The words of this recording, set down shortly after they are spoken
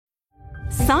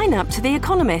Sign up to The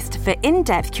Economist for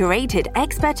in-depth curated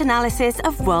expert analysis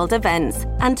of world events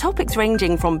and topics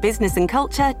ranging from business and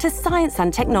culture to science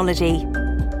and technology.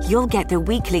 You'll get the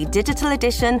weekly digital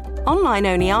edition,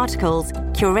 online-only articles,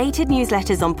 curated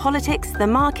newsletters on politics, the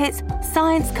markets,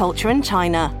 science, culture and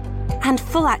China, and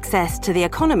full access to The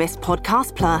Economist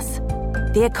Podcast Plus.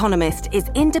 The Economist is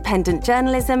independent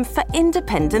journalism for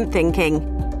independent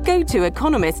thinking. Go to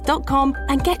economist.com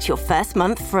and get your first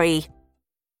month free.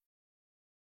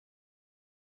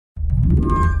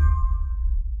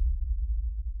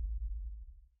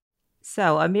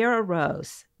 So, Amira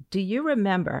Rose, do you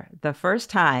remember the first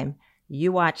time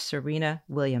you watched Serena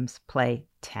Williams play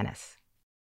tennis?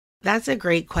 That's a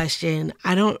great question.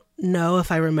 I don't know if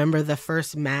I remember the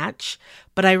first match,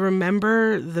 but I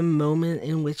remember the moment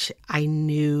in which I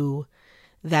knew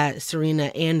that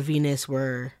Serena and Venus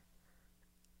were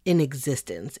in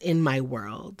existence in my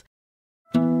world.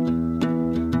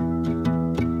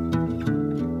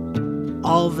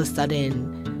 All of a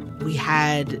sudden, we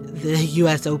had the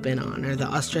US Open on, or the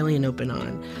Australian Open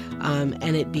on,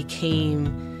 and it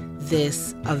became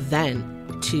this event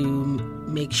to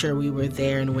make sure we were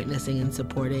there and witnessing and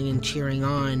supporting and cheering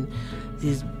on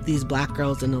these Black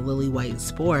girls in a lily white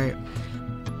sport.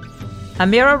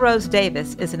 Amira Rose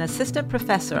Davis is an assistant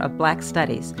professor of Black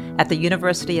Studies at the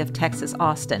University of Texas,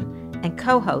 Austin, and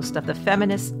co-host of the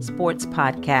feminist sports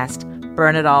podcast,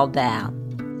 Burn It All Down.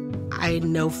 I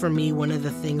know for me, one of the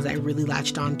things I really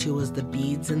latched onto was the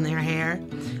beads in their hair.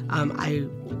 I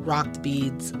rocked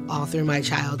beads all through my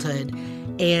childhood,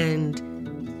 and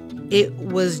it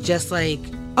was just like,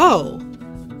 oh,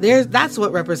 that's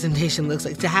what representation looks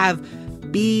like. To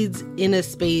have beads in a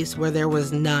space where there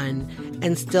was none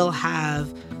and still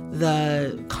have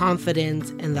the confidence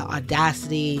and the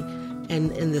audacity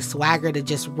and the swagger to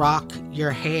just rock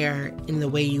your hair in the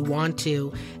way you want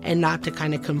to and not to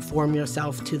kind of conform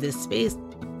yourself to this space.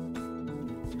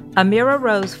 Amira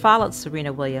Rose followed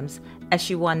Serena Williams as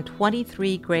she won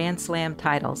 23 Grand Slam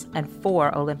titles and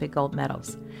 4 Olympic gold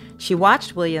medals. She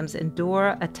watched Williams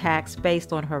endure attacks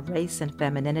based on her race and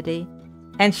femininity,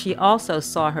 and she also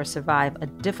saw her survive a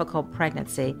difficult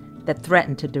pregnancy that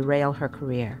threatened to derail her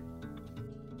career.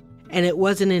 And it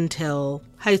wasn't until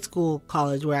high school,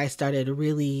 college, where I started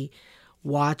really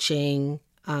watching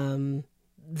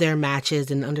their matches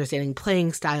and understanding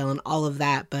playing style and all of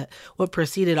that. But what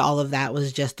preceded all of that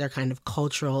was just their kind of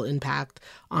cultural impact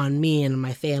on me and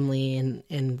my family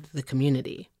and the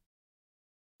community.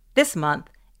 This month,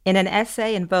 in an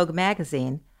essay in Vogue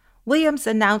magazine, Williams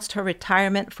announced her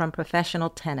retirement from professional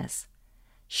tennis.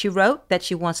 She wrote that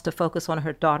she wants to focus on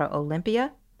her daughter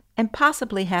Olympia and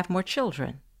possibly have more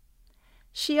children.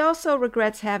 She also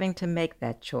regrets having to make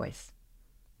that choice.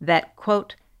 That,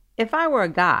 quote, "If I were a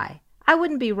guy, I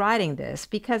wouldn't be writing this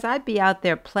because I'd be out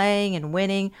there playing and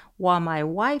winning while my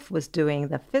wife was doing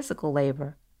the physical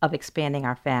labor of expanding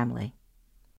our family."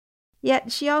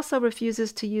 Yet she also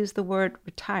refuses to use the word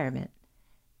retirement.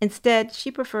 Instead,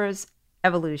 she prefers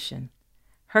evolution.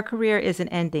 Her career isn't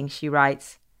ending, she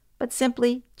writes, but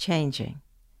simply changing.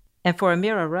 And for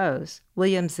Amira Rose,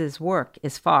 Williams's work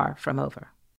is far from over.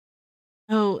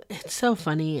 Oh, it's so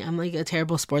funny. I'm like a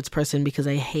terrible sports person because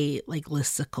I hate like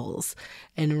listicles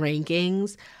and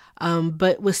rankings.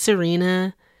 But with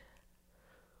Serena,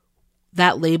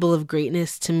 that label of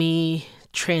greatness to me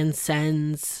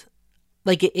transcends,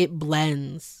 like it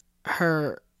blends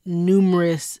her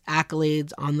numerous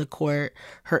accolades on the court,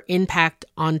 her impact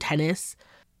on tennis,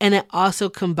 and it also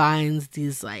combines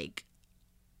these like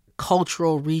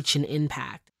cultural reach and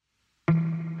impact.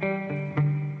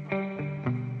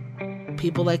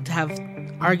 People like to have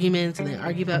arguments and they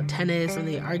argue about tennis and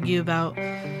they argue about,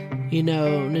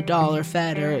 Nadal or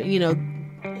Federer,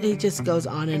 it just goes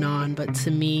on and on. But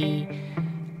to me,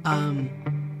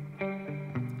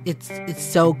 it's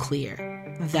so clear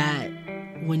that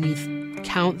when you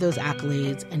count those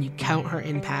accolades and you count her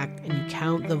impact and you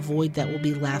count the void that will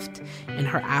be left in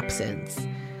her absence,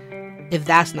 if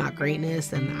that's not greatness,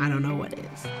 then I don't know what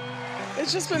is.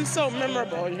 It's just been so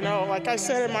memorable, Like I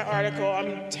said in my article,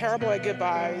 I'm terrible at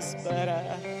goodbyes, but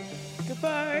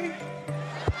goodbye.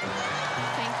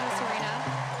 Thank you, Serena.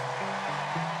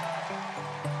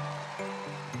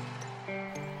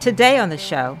 Today on the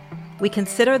show, we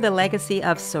consider the legacy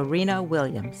of Serena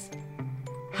Williams,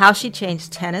 how she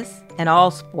changed tennis and all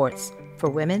sports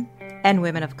for women and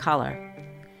women of color,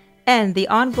 and the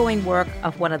ongoing work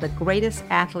of one of the greatest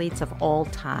athletes of all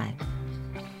time.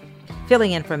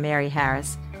 Filling in for Mary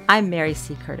Harris, I'm Mary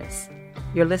C. Curtis.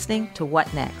 You're listening to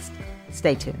What Next?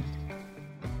 Stay tuned.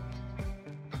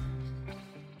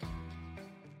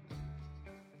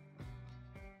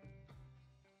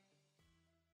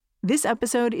 This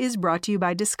episode is brought to you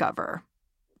by Discover.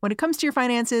 When it comes to your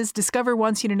finances, Discover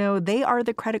wants you to know they are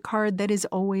the credit card that is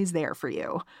always there for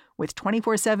you. With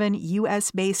 24/7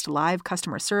 U.S.-based live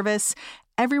customer service,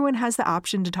 everyone has the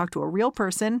option to talk to a real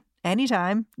person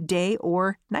anytime, day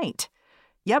or night.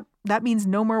 Yep, that means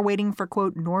no more waiting for,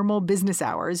 quote, normal business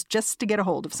hours just to get a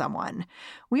hold of someone.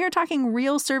 We are talking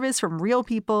real service from real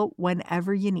people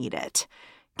whenever you need it.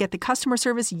 Get the customer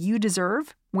service you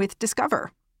deserve with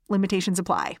Discover. Limitations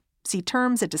apply. See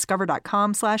terms at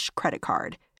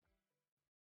discover.com/creditcard.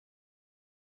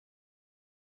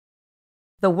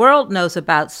 The world knows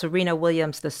about Serena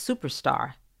Williams, the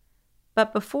superstar.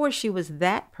 But before she was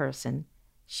that person,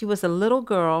 she was a little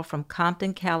girl from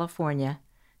Compton, California,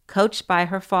 coached by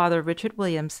her father, Richard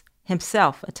Williams,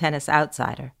 himself a tennis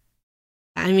outsider.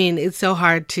 I mean, it's so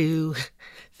hard to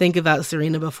think about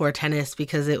Serena before tennis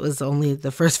because it was only the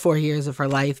first 4 years of her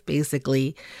life,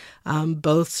 basically.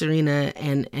 Both Serena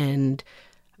and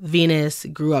Venus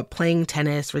grew up playing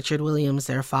tennis. Richard Williams,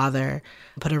 their father,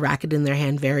 put a racket in their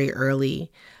hand very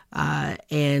early.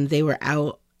 And they were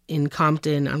out in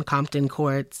Compton, on Compton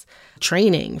courts,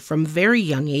 training from very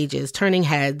young ages, turning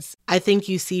heads. I think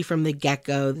you see from the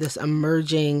get-go this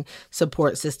emerging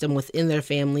support system within their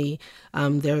family.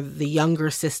 They're the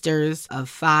younger sisters of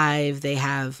 5. They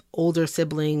have older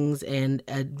siblings and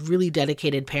really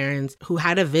dedicated parents who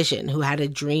had a vision, who had a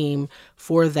dream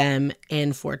for them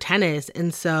and for tennis.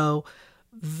 And so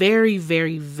very,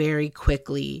 very, very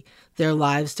quickly, their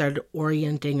lives started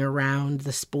orienting around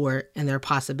the sport and their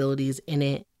possibilities in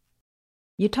it.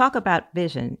 You talk about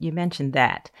vision, you mentioned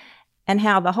that, and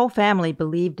how the whole family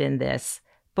believed in this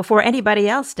before anybody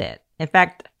else did. In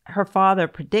fact, her father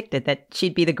predicted that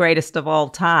she'd be the greatest of all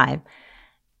time.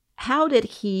 How did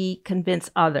he convince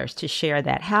others to share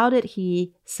that? How did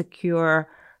he secure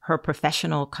her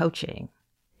professional coaching?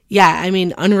 Yeah, I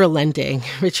mean, unrelenting.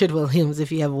 Richard Williams,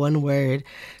 if you have one word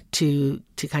to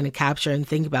kind of capture and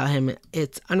think about him,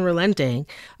 it's unrelenting.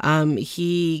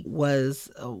 He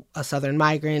was a Southern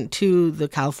migrant to the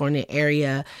California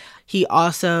area. He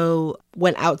also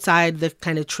went outside the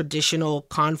kind of traditional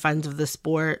confines of the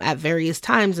sport at various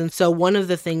times. And so one of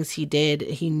the things he did,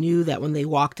 he knew that when they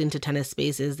walked into tennis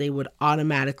spaces, they would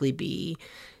automatically be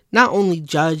not only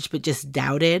judged, but just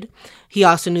doubted. He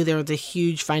also knew there was a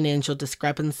huge financial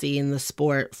discrepancy in the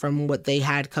sport from what they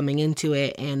had coming into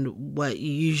it and what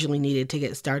you usually needed to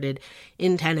get started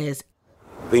in tennis.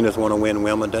 Venus want to win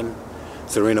Wimbledon.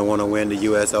 Serena want to win the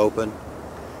U.S. Open.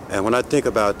 And when I think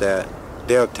about that,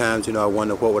 there are times, I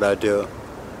wonder what would I do.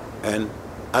 And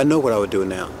I know what I would do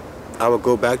now. I would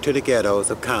go back to the ghettos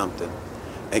of Compton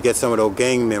and get some of those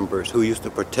gang members who used to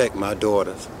protect my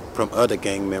daughters from other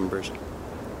gang members.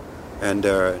 And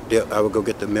I would go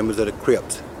get the members of the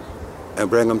Crips and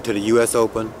bring them to the U.S.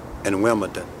 Open and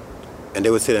Wimbledon. And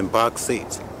they would sit in box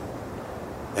seats.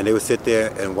 And they would sit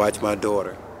there and watch my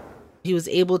daughter. He was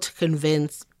able to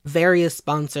convince various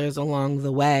sponsors along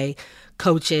the way,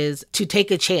 coaches, to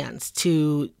take a chance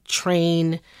to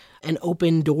train and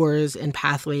open doors and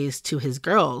pathways to his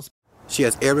girls. She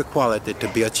has every quality to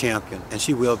be a champion, and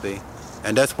she will be.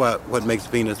 And that's what makes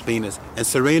Venus Venus. And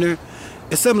Serena,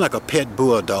 it's something like a pet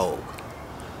bulldog.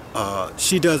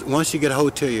 She does, once she get a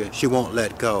hold to you, she won't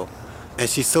let go. And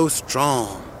she's so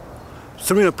strong.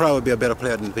 Serena will probably be a better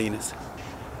player than Venus.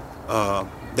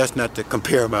 That's not to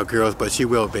compare my girls, but she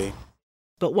will be.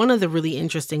 But one of the really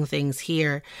interesting things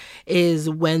here is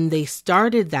when they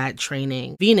started that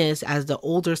training, Venus, as the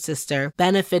older sister,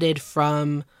 benefited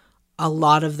from a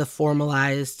lot of the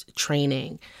formalized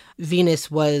training. Venus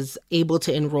was able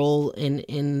to enroll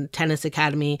in tennis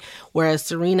academy, whereas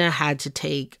Serena had to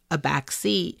take a back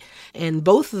seat. And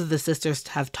both of the sisters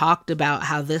have talked about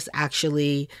how this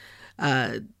actually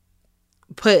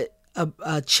put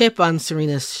a chip on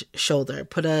Serena's shoulder,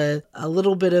 put a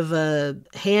little bit of a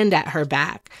hand at her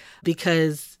back,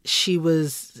 because she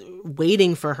was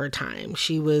waiting for her time.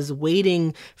 She was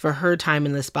waiting for her time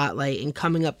in the spotlight and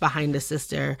coming up behind a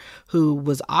sister who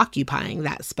was occupying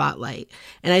that spotlight.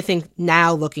 And I think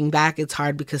now looking back, it's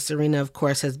hard because Serena, of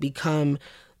course, has become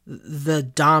the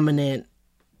dominant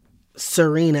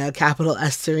Serena, capital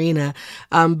S Serena.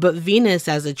 But Venus,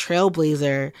 as a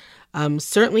trailblazer,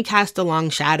 certainly cast a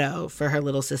long shadow for her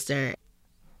little sister.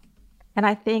 And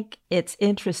I think it's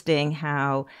interesting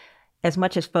how, as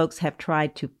much as folks have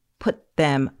tried to put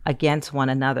them against one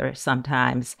another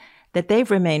sometimes, that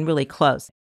they've remained really close.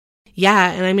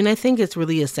 Yeah, and I mean, I think it's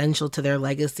really essential to their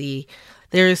legacy.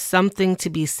 There is something to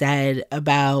be said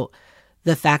about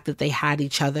the fact that they had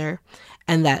each other,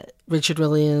 and that Richard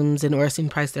Williams and Orson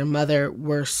Price, their mother,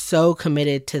 were so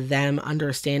committed to them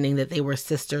understanding that they were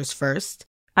sisters first.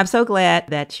 I'm so glad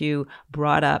that you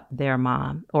brought up their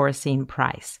mom, Oracene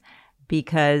Price,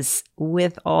 because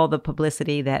with all the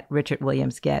publicity that Richard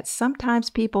Williams gets,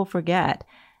 sometimes people forget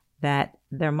that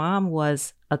their mom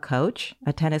was a coach,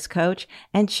 a tennis coach,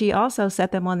 and she also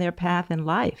set them on their path in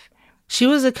life. She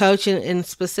was a coach, and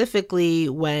specifically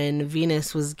when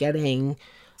Venus was getting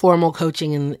formal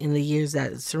coaching in the years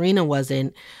that Serena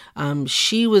wasn't,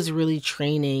 she was really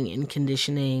training and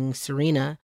conditioning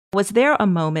Serena. Was there a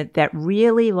moment that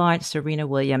really launched Serena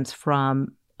Williams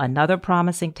from another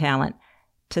promising talent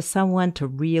to someone to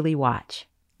really watch?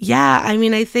 Yeah, I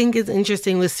mean, I think it's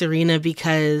interesting with Serena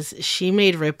because she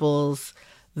made ripples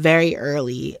very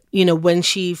early. You know, when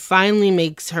she finally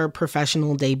makes her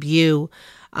professional debut,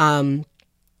 and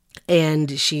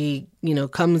she,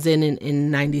 comes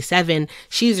in 97,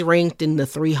 she's ranked in the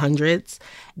 300s.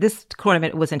 This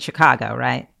tournament was in Chicago,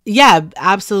 right? Yeah,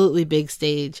 absolutely big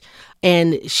stage.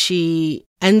 And she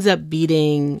ends up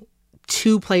beating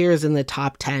 2 players in the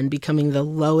top 10, becoming the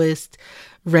lowest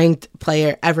ranked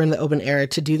player ever in the Open era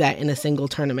to do that in a single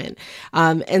tournament.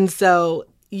 And so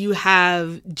you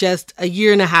have just a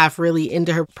year and a half really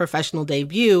into her professional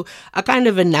debut, a kind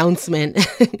of announcement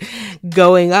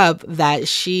going up that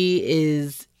she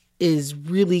is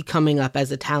really coming up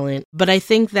as a talent. But I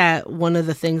think that one of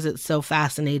the things that's so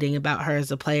fascinating about her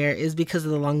as a player is because of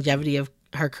the longevity of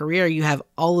her career, you have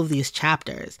all of these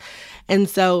chapters. And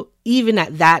so even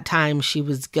at that time, she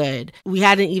was good. We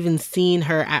hadn't even seen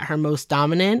her at her most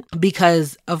dominant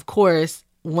because, of course,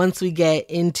 once we get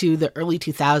into the early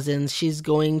 2000s, she's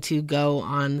going to go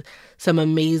on some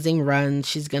amazing runs.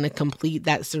 She's going to complete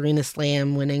that Serena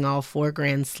Slam, winning all 4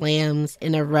 Grand Slams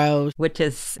in a row. Which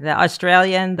is the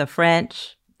Australian, the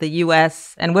French, the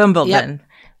U.S., and Wimbledon. Yep.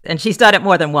 And she's done it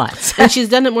more than once. And she's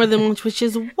done it more than once, which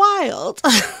is wild.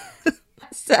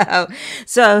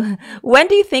 So when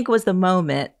do you think was the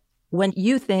moment when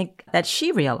you think that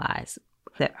she realized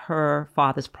that her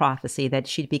father's prophecy that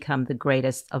she'd become the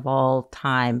greatest of all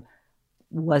time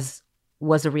was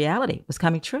a reality, was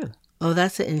coming true? Oh,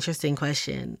 that's an interesting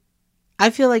question.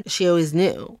 I feel like she always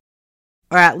knew,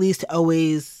 or at least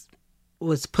always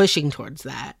was pushing towards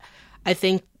that. I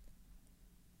think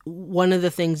one of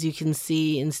the things you can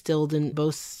see instilled in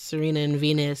both Serena and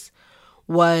Venus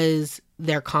was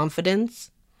their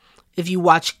confidence. If you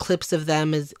watch clips of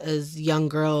them as young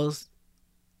girls,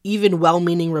 even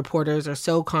well-meaning reporters are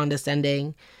so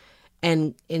condescending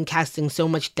and casting so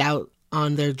much doubt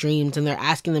on their dreams, and they're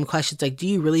asking them questions like, do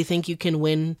you really think you can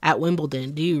win at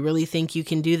Wimbledon? Do you really think you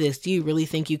can do this? Do you really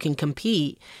think you can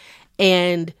compete?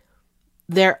 And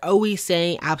they're always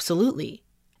saying absolutely.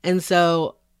 And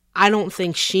so I don't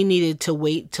think she needed to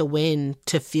wait to win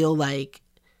to feel like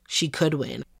she could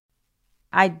win.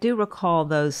 I do recall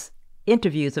those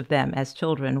interviews of them as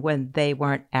children when they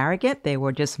weren't arrogant, they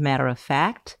were just matter of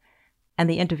fact. And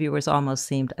the interviewers almost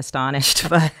seemed astonished.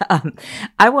 But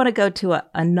I want to go to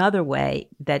another way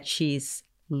that she's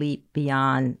leaped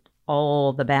beyond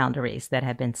all the boundaries that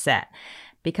have been set.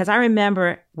 Because I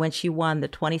remember when she won the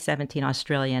 2017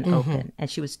 Australian Open, and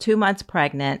she was 2 months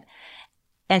pregnant,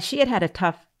 and she had a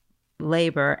tough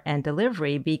labor and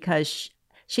delivery because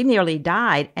she nearly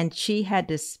died, and she had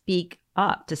to speak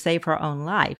up to save her own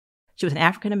life. She was an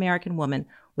African-American woman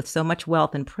with so much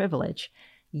wealth and privilege,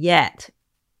 yet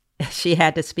she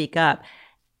had to speak up.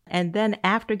 And then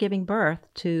after giving birth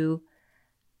to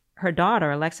her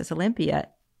daughter, Alexis Olympia,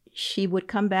 she would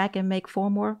come back and make 4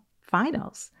 more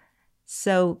finals.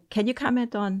 So can you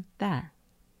comment on that?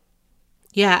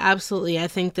 Yeah, absolutely. I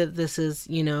think that this is,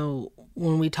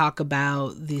 when we talk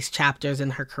about these chapters in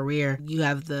her career, you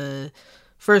have the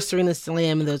first Serena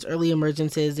Slam and those early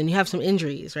emergences, and you have some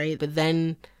injuries, right? But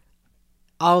then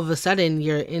all of a sudden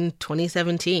you're in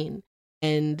 2017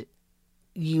 and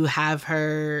you have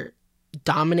her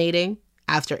dominating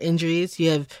after injuries.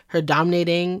 You have her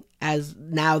dominating as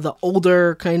now the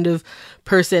older kind of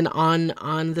person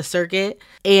on the circuit.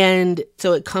 And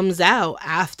so it comes out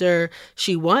after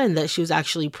she won that she was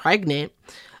actually pregnant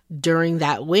during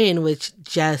that win, which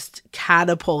just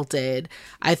catapulted,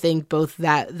 I think, both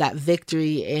that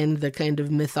victory and the kind of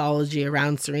mythology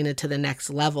around Serena to the next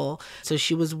level. So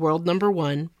she was world number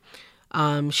 1.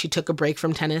 She took a break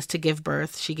from tennis to give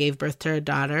birth. She gave birth to her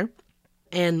daughter.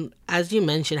 And as you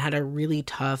mentioned, had a really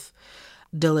tough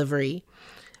delivery.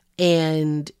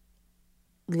 And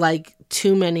like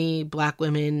too many Black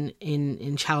women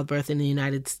in childbirth in the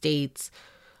United States,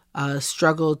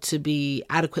 struggled to be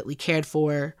adequately cared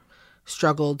for,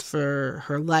 struggled for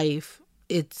her life.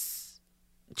 It's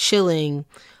chilling,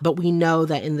 but we know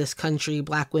that in this country,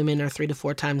 Black women are 3 to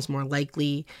 4 times more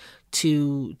likely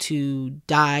to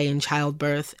die in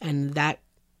childbirth, and that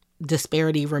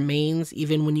disparity remains,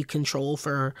 even when you control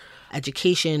for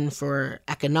education, for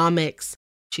economics.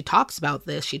 She talks about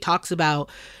this. She talks about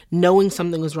knowing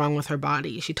something was wrong with her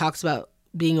body. She talks about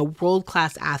being a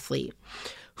world-class athlete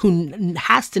who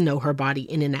has to know her body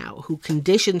in and out, who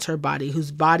conditions her body,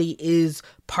 whose body is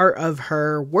part of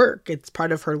her work. It's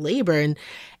part of her labor.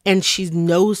 And she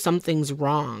knows something's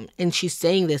wrong. And she's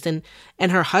saying this. And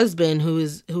her husband, who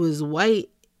is white,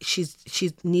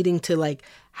 she's needing to like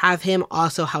have him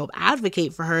also help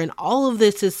advocate for her. And all of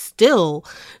this is still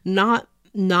not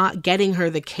getting her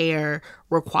the care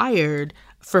required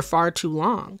for far too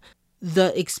long.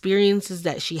 The experiences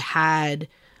that she had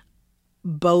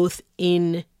both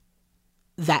in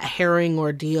that harrowing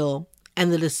ordeal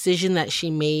and the decision that she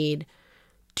made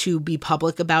to be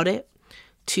public about it,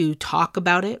 to talk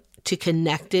about it, to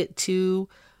connect it to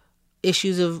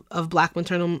issues of Black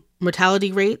maternal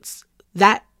mortality rates,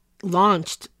 that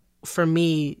launched for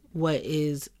me what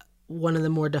is one of the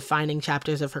more defining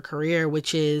chapters of her career,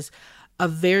 which is a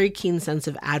very keen sense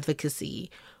of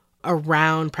advocacy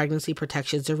around pregnancy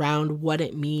protections, around what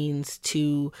it means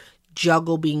to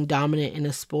juggle being dominant in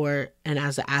a sport and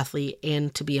as an athlete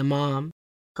and to be a mom.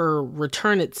 Her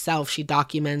return itself, she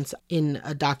documents in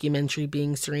a documentary,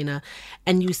 Being Serena,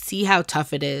 and you see how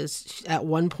tough it is. At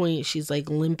one point, she's like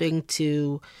limping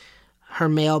to her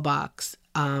mailbox,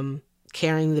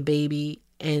 carrying the baby,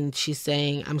 and she's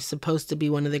saying, I'm supposed to be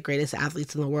one of the greatest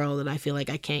athletes in the world, and I feel like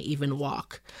I can't even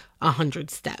walk 100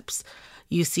 steps.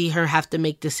 You see her have to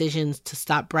make decisions to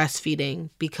stop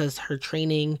breastfeeding because her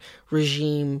training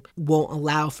regime won't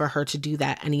allow for her to do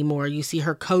that anymore. You see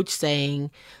her coach saying,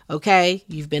 okay,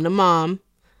 you've been a mom,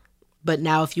 but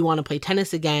now if you want to play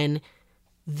tennis again,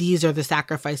 these are the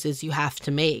sacrifices you have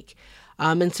to make.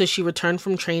 And so she returned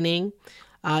from training.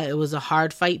 It was a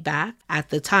hard fight back. At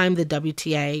the time, the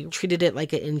WTA treated it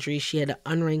like an injury. She had an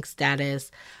unranked status.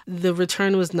 The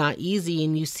return was not easy,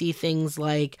 and you see things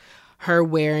like her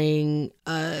wearing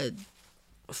a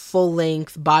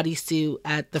full-length bodysuit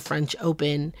at the French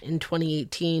Open in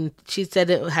 2018. She said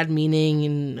it had meaning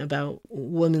and about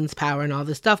women's power and all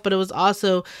this stuff, but it was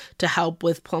also to help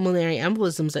with pulmonary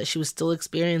embolisms that she was still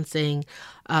experiencing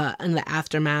in the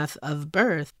aftermath of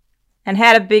birth. And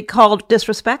had it been called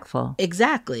disrespectful.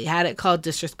 Exactly. Had it called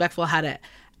disrespectful, had it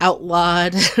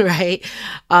outlawed, right?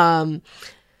 And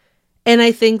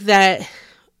I think that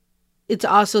it's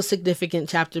also a significant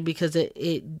chapter because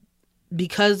it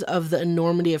because of the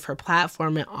enormity of her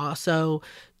platform, it also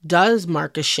does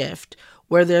mark a shift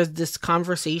where there's this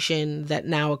conversation that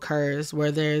now occurs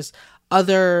where there's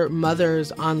other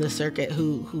mothers on the circuit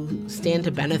who stand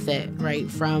to benefit, right,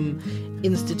 from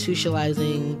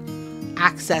institutionalizing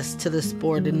access to the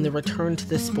sport and the return to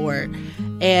the sport.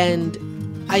 And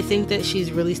I think that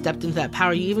she's really stepped into that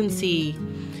power. You even see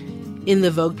in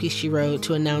the Vogue piece she wrote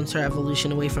to announce her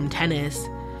evolution away from tennis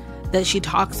that she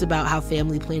talks about how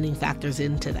family planning factors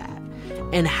into that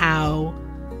and how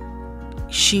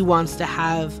she wants to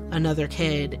have another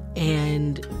kid.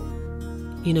 And,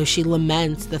 you know, she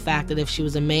laments the fact that if she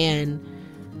was a man,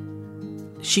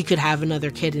 she could have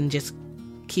another kid and just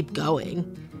keep going.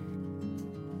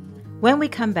 When we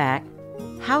come back,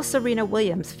 how Serena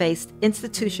Williams faced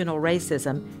institutional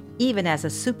racism even as a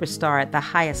superstar at the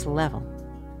highest level.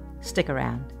 Stick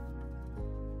around.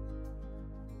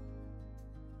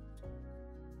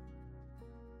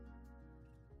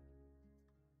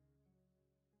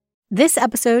 This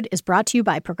episode is brought to you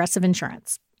by Progressive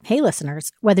Insurance. Hey,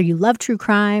 listeners, whether you love true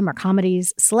crime or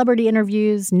comedies, celebrity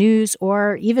interviews, news,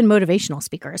 or even motivational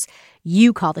speakers,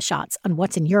 you call the shots on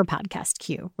what's in your podcast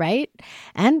queue, right?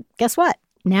 And guess what?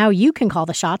 Now you can call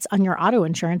the shots on your auto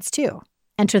insurance, too.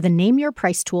 Enter the Name Your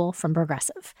Price tool from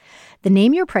Progressive. The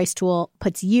Name Your Price tool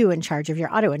puts you in charge of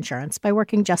your auto insurance by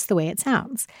working just the way it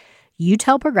sounds. You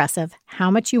tell Progressive how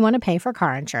much you want to pay for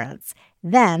car insurance.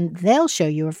 Then they'll show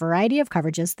you a variety of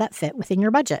coverages that fit within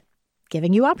your budget,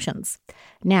 giving you options.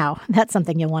 Now, that's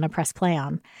something you'll want to press play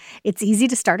on. It's easy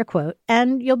to start a quote,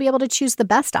 and you'll be able to choose the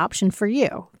best option for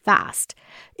you fast.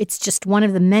 It's just one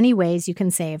of the many ways you can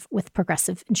save with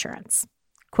Progressive Insurance.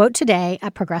 Quote today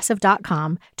at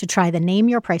Progressive.com to try the Name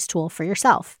Your Price tool for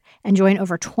yourself and join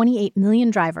over 28 million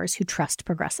drivers who trust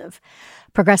Progressive.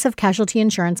 Progressive Casualty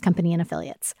Insurance Company and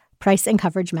Affiliates. Price and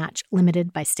coverage match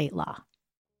limited by state law.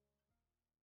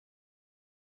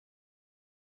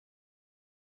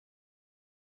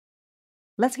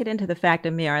 Let's get into the fact,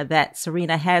 Amira, that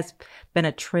Serena has been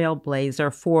a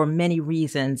trailblazer for many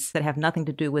reasons that have nothing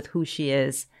to do with who she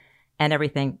is and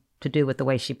everything to do with the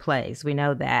way she plays. We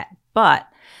know that. But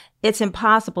it's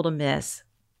impossible to miss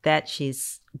that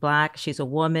she's Black, she's a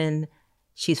woman,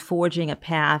 she's forging a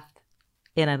path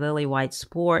in a lily white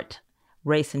sport,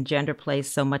 race and gender plays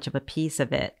so much of a piece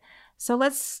of it. So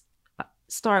let's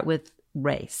start with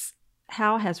race.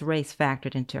 How has race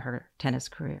factored into her tennis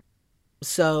career?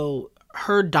 So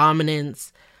her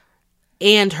dominance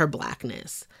and her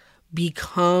Blackness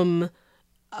become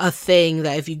a thing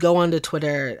that if you go onto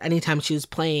Twitter anytime she was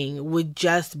playing would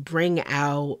just bring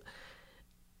out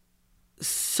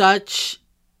such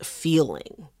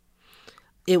feeling.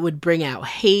 It would bring out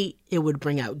hate. It would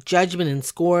bring out judgment and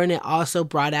scorn. It also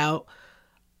brought out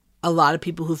a lot of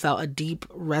people who felt a deep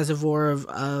reservoir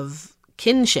of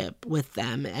kinship with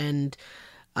them and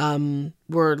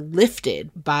were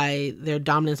lifted by their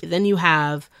dominance. Then you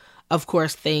have, of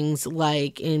course, things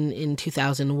like in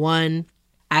 2001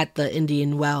 at the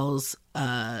Indian Wells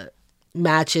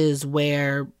matches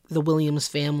where the Williams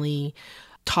family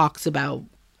talks about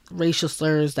racial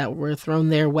slurs that were thrown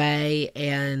their way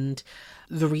and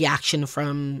the reaction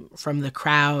from the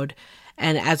crowd.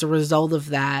 And as a result of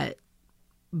that,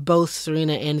 both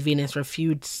Serena and Venus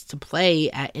refused to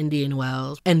play at Indian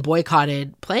Wells and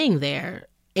boycotted playing there.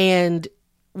 And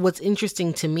what's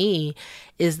interesting to me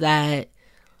is that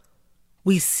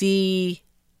we see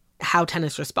how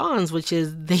tennis responds, which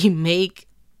is they make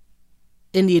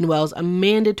Indian Wells a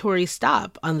mandatory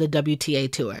stop on the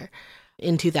WTA tour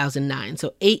in 2009.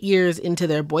 So 8 years into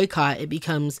their boycott, it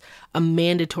becomes a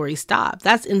mandatory stop.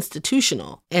 That's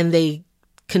institutional. And they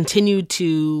continued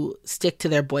to stick to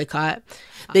their boycott.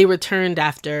 They returned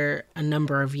after a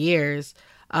number of years.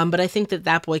 But I think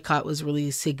that boycott was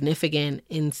really significant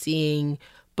in seeing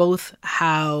both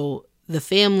how the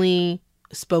family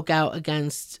spoke out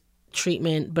against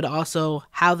treatment, but also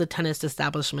how the tennis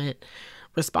establishment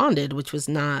responded, which was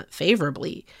not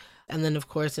favorably. And then, of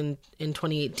course, in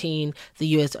 2018, the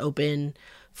U.S. Open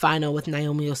final with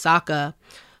Naomi Osaka,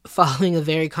 following a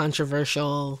very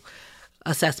controversial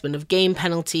assessment of game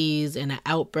penalties and an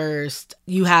outburst.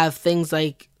 You have things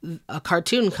like a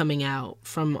cartoon coming out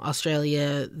from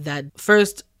Australia that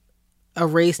first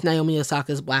erased Naomi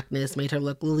Osaka's Blackness, made her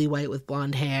look lily white with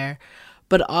blonde hair,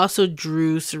 but also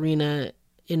drew Serena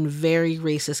in very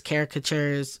racist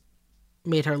caricatures,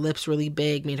 made her lips really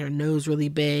big, made her nose really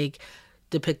big,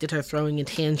 depicted her throwing a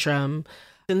tantrum.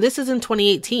 And this is in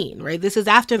 2018, right? This is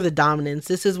after the dominance.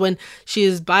 This is when she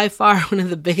is by far one of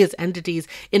the biggest entities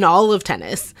in all of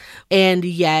tennis. And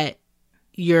yet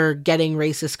you're getting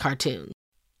racist cartoons.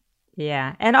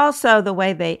 Yeah. And also the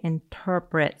way they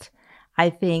interpret, I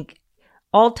think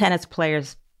all tennis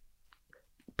players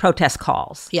protest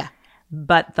calls. Yeah.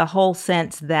 But the whole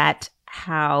sense that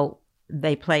how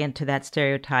they play into that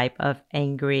stereotype of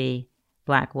angry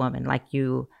Black woman, like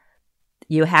you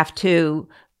have to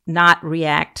not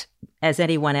react as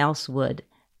anyone else would.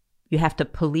 You have to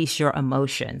police your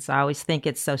emotions. I always think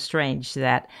it's so strange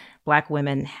that Black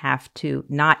women have to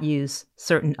not use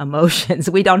certain emotions.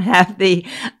 We don't have we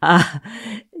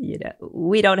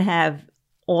don't have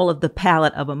all of the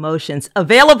palette of emotions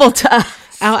available to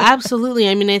us. Oh, absolutely.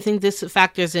 I mean, I think this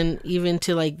factors in even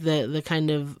to like the kind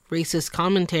of racist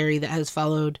commentary that has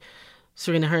followed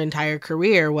Serena her entire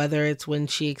career, whether it's when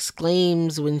she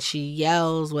exclaims, when she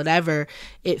yells, whatever.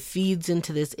 It feeds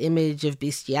into this image of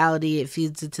bestiality. It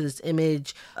feeds into this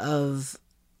image of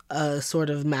a sort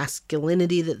of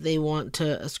masculinity that they want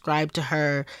to ascribe to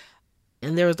her.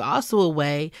 And there was also a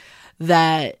way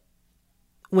that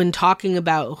when talking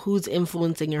about who's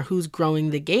influencing or who's growing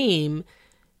the game,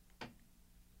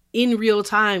 in real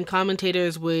time,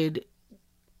 commentators would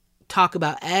talk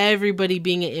about everybody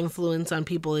being an influence on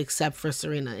people except for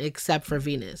Serena, except for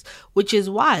Venus, which is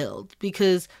wild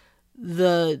because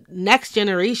the next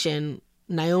generation,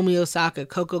 Naomi Osaka,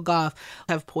 Coco Gauff,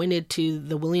 have pointed to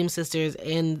the Williams sisters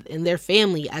and their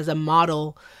family as a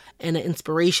model and an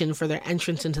inspiration for their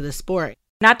entrance into the sport.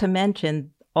 Not to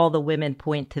mention all the women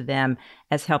point to them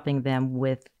as helping them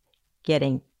with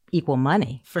getting equal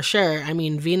money. For sure. I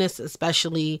mean, Venus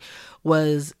especially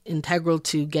was integral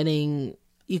to getting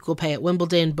equal pay at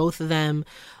Wimbledon, both of them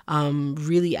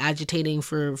really agitating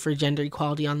for gender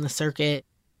equality on the circuit.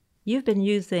 You've been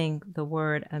using the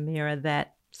word, Amira,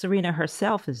 that Serena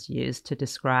herself has used to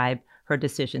describe her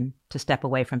decision to step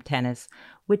away from tennis,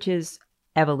 which is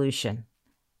evolution.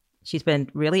 She's been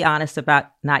really honest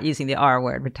about not using the R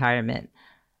word, retirement.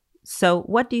 So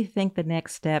what do you think the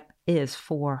next step is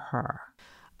for her?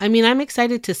 I mean, I'm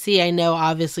excited to see. I know,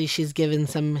 obviously, she's given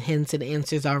some hints and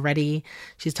answers already.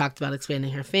 She's talked about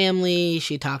expanding her family.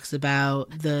 She talks about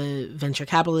the venture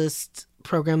capitalist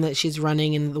program that she's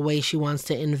running and the way she wants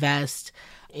to invest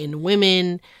in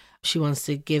women. She wants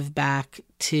to give back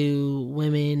to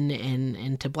women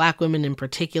and to Black women in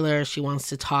particular. She wants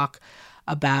to talk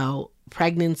about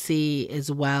pregnancy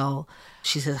as well.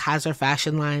 She has her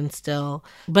fashion line still.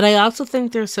 But I also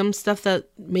think there's some stuff that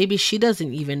maybe she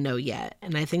doesn't even know yet.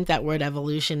 And I think that word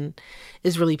evolution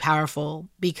is really powerful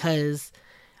because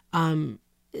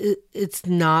it's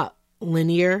not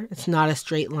linear. It's not a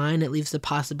straight line. It leaves the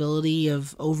possibility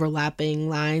of overlapping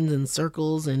lines and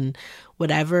circles and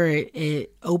whatever.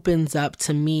 It opens up,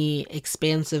 to me,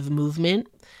 expansive movement.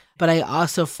 But I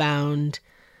also found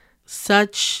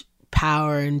such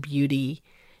power and beauty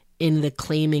in the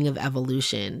claiming of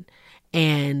evolution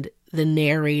and the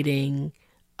narrating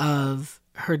of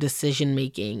her decision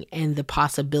making and the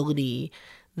possibility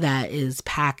that is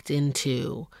packed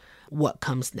into what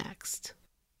comes next.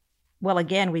 Well,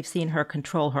 again, we've seen her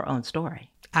control her own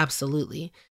story.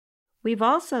 Absolutely. We've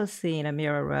also seen,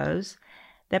 Amira Rose,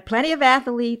 that plenty of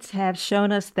athletes have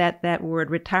shown us that that word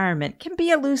retirement can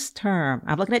be a loose term.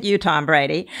 I'm looking at you, Tom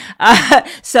Brady.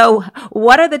 So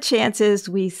what are the chances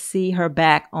we see her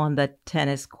back on the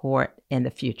tennis court in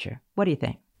the future? What do you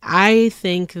think? I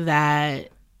think that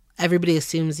everybody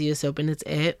assumes the US Open is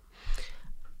it.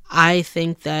 I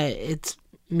think that it's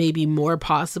maybe more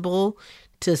possible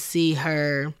to see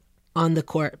her on the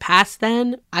court past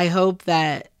then. I hope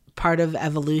that part of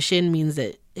evolution means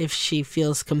that if she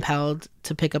feels compelled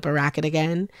to pick up a racket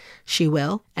again, she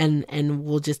will. And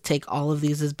we'll just take all of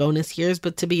these as bonus years.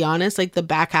 But to be honest, like the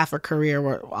back half of her career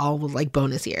were all like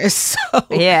bonus years. So,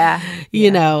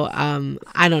 you know,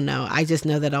 I don't know. I just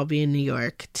know that I'll be in New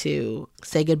York to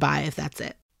say goodbye if that's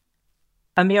it.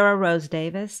 Amira Rose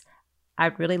Davis,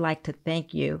 I'd really like to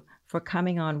thank you for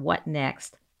coming on What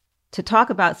Next to talk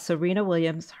about Serena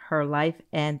Williams, her life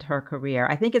and her career.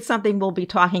 I think it's something we'll be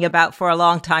talking about for a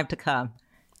long time to come.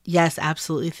 Yes,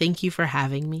 absolutely. Thank you for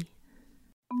having me.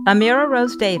 Amira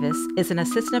Rose Davis is an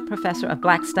assistant professor of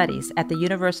Black Studies at the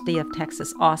University of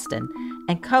Texas, Austin,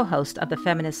 and co-host of the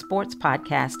feminist sports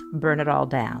podcast, Burn It All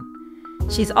Down.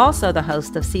 She's also the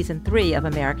host of Season 3 of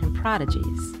American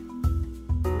Prodigies.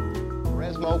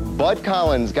 Resmo, Bud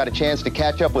Collins got a chance to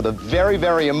catch up with a very,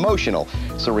 very emotional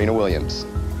Serena Williams.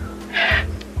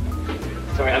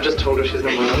 Sorry, I just told her she's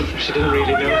number one. She didn't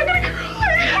really know. I'm gonna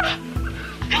cry.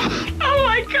 Oh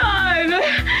my God!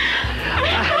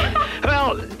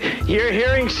 Well, you're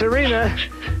hearing Serena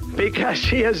because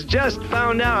she has just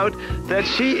found out that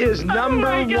she is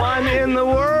number one in the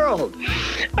world.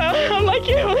 I'm like,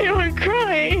 you don't even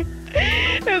crying.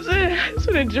 It's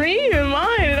been a dream in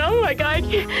mine, and oh my God,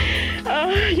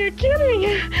 you're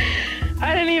kidding.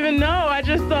 I didn't even know. I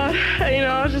just thought,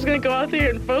 I was just going to go out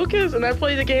there and focus, and I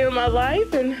played the game of my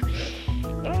life, and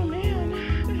oh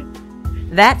man.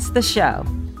 That's the show.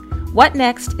 What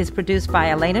Next is produced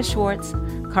by Elena Schwartz,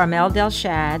 Carmel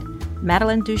Delshad,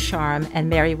 Madeline Ducharme, and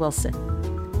Mary Wilson.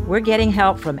 We're getting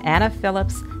help from Anna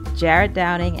Phillips, Jared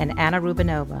Downing, and Anna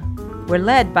Rubinova. We're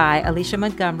led by Alicia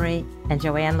Montgomery and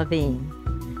Joanne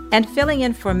Levine. And filling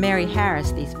in for Mary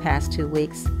Harris these past 2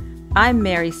 weeks, I'm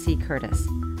Mary C. Curtis,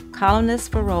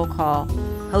 columnist for Roll Call,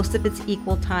 host of its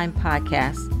Equal Time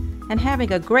podcast, and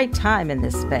having a great time in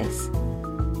this space.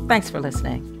 Thanks for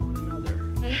listening.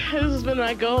 This has been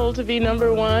my goal, to be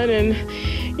number one, and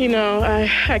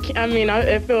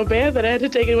I feel bad that I had to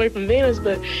take it away from Venus,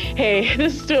 but hey,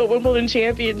 this is still a Wimbledon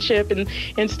championship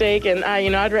in stake, and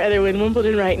I'd rather win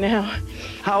Wimbledon right now.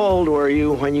 How old were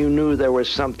you when you knew there was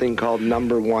something called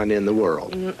number one in the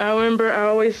world? I remember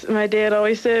my dad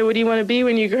always said, what do you want to be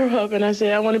when you grow up? And I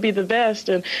said, I want to be the best.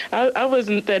 And I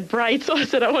wasn't that bright, so I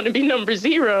said, I want to be number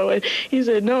 0. And he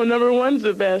said, no, number 1's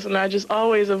the best. And I just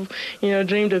always have,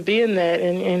 dreamed of being that.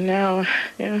 And now,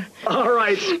 yeah. All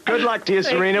right. Good luck to you,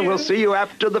 Serena. We'll see you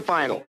after the final.